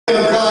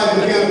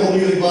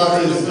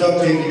artists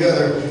duct taped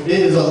together. It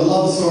is a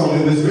love song.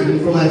 It was written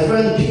for my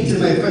friend Pete and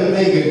my friend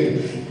Megan.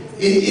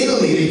 In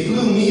Italy, they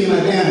flew me and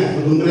my band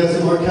from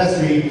Luminescent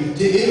Orchestri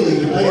to Italy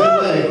to play the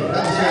wedding.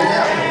 That was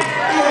fantastic.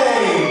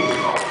 Yay!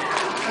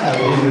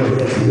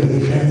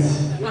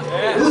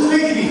 It was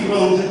great to be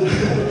flown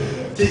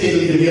to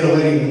Italy to be at a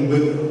wedding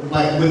with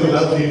a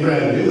wealthy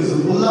friend. It was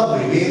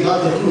lovely. We ate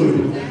lots of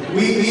food.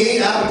 We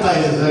ate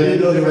appetizers. I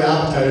didn't know they were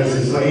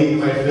appetizers, so I ate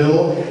my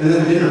fill, and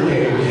then dinner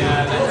came.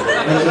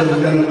 That's what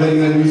the kind of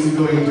wedding I'm used to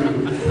going to.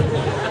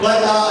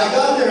 But I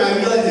got there and I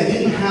realized I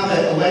didn't have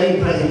a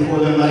wedding present for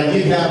them, but I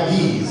did have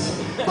these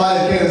 5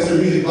 canister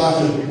music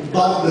boxes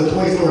bought at the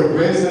toy store at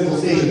Grand Central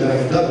Station that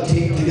I duct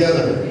taped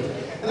together.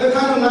 And they're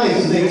kind of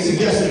nice. They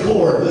suggest a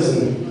chord.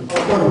 Listen, a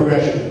chord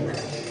progression.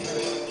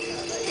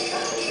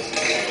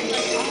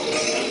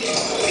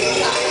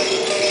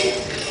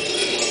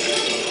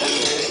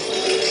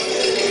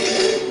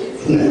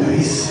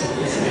 Nice.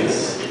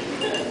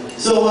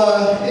 So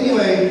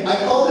anyway, I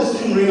called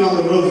this tune Ring on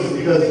the Roses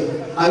because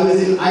I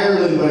was in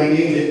Ireland when I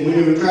named it. When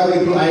we were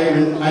traveling through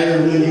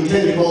Ireland, you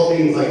tend to call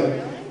things like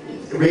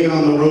Rain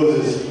on the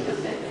Roses.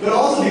 But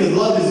also because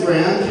love is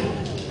grand.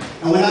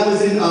 And when I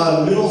was in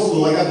middle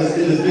school, I got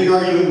in this big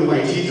argument with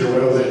my teacher.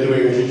 What was I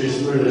doing? And she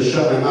just learned to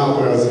shut my mouth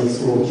when I was in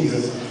school.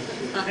 Jesus.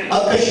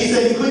 Because she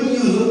said you couldn't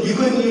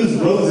use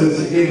roses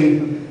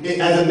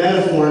as a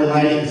metaphor in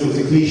writing because it was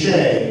a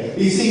cliche.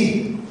 You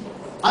see,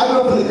 I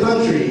grew up in the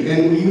country,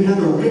 and you had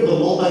to rip a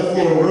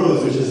multi-floor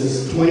rose, which is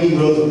this 20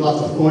 rows with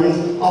lots of thorns,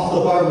 off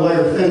the barbed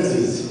wire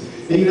fences.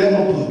 And you had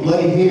them up with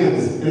bloody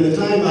hands. And the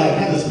time I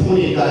had this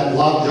pony, it got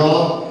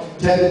lockjaw,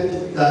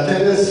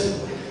 tetanus,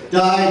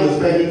 died, was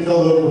pregnant, fell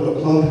over with a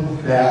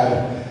plump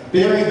bag,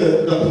 buried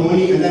the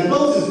pony, and then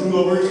roses grew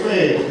over its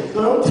grave.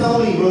 So don't tell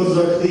me roses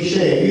are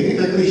cliche. If you think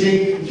they're cliche,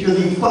 it's because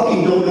you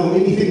fucking don't know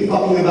anything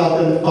fucking about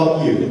them,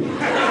 fuck you.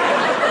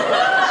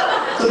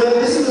 So then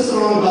this is a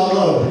song about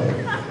love.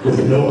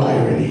 With no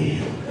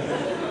irony.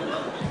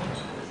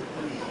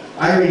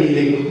 Irony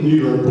made New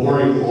York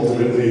boring,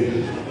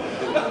 ultimately.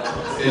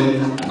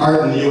 And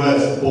art in the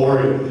US,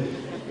 boring.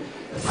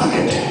 Fuck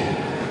it.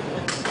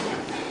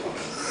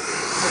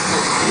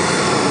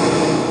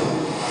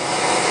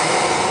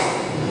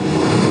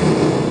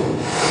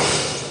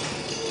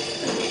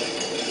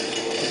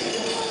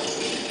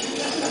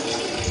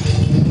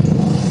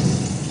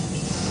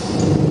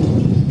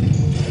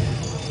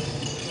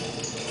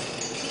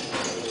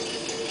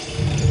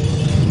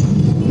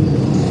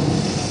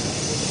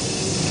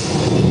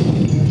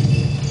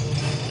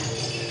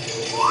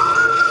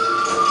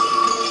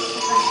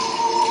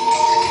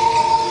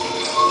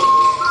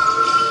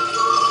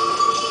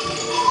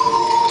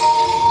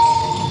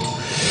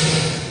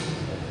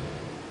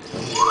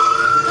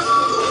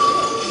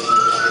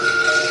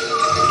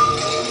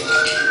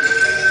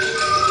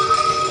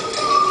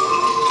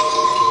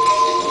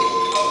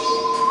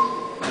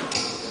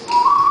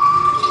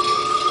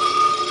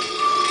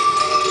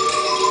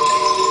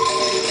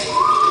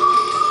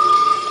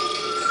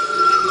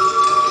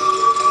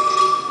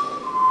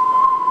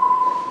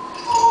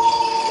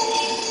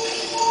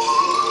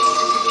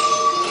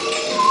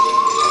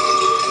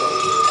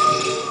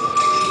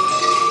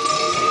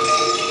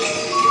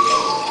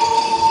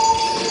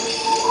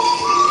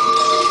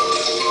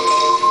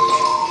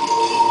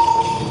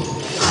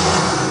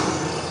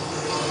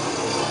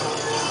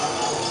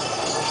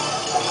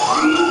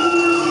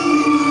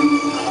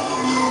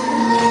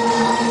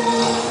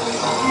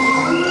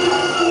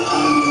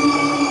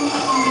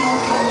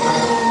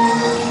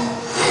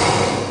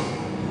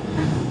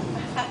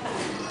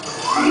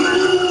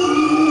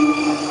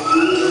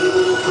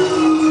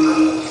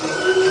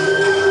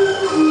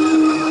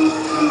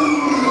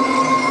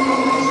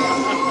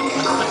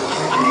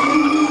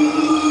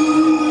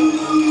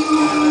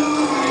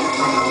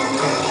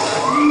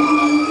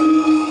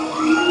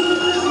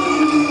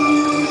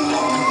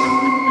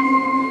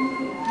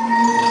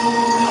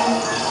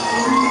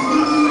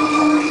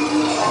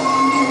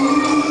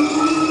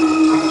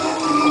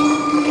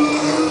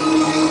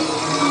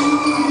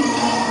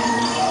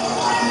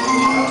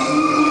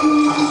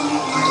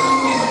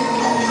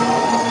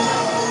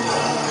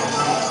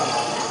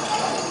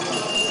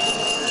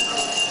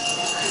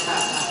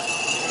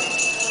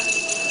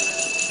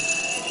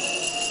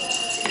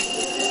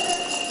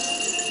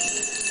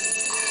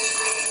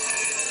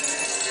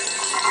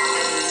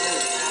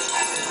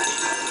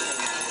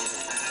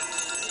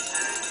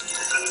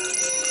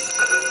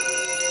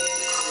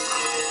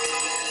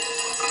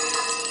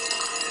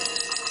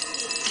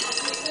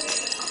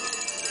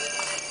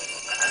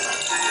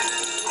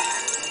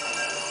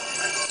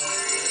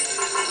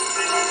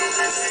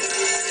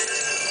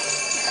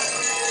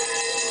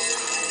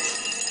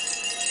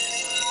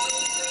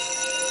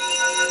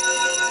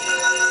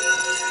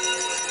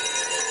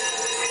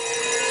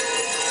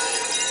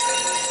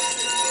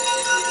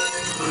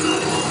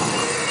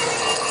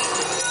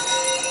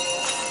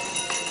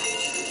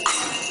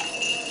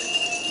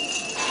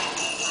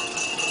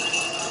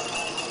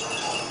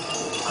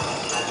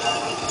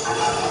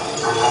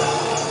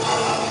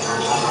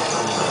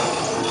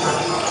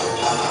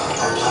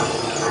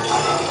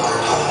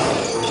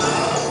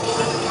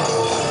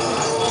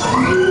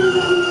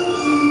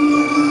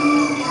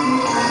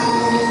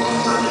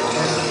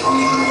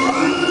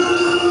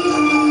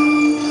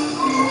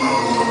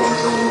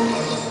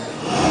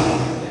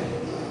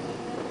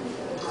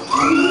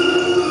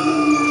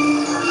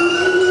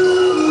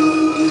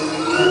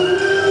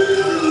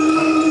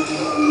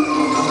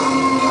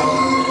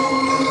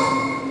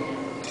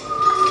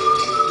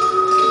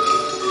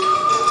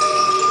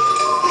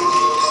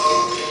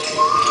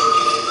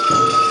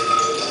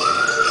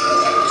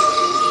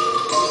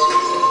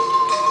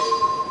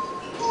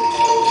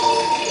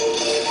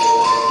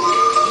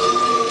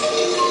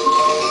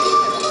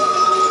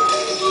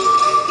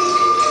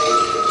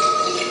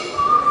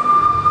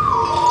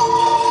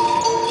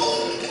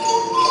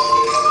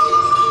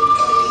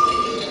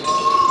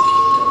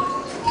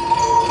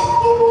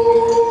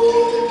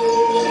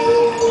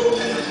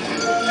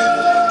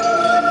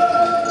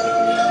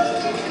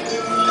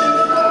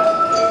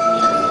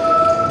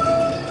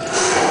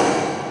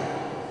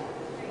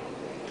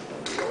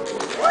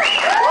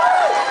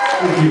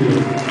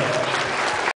 Thank you.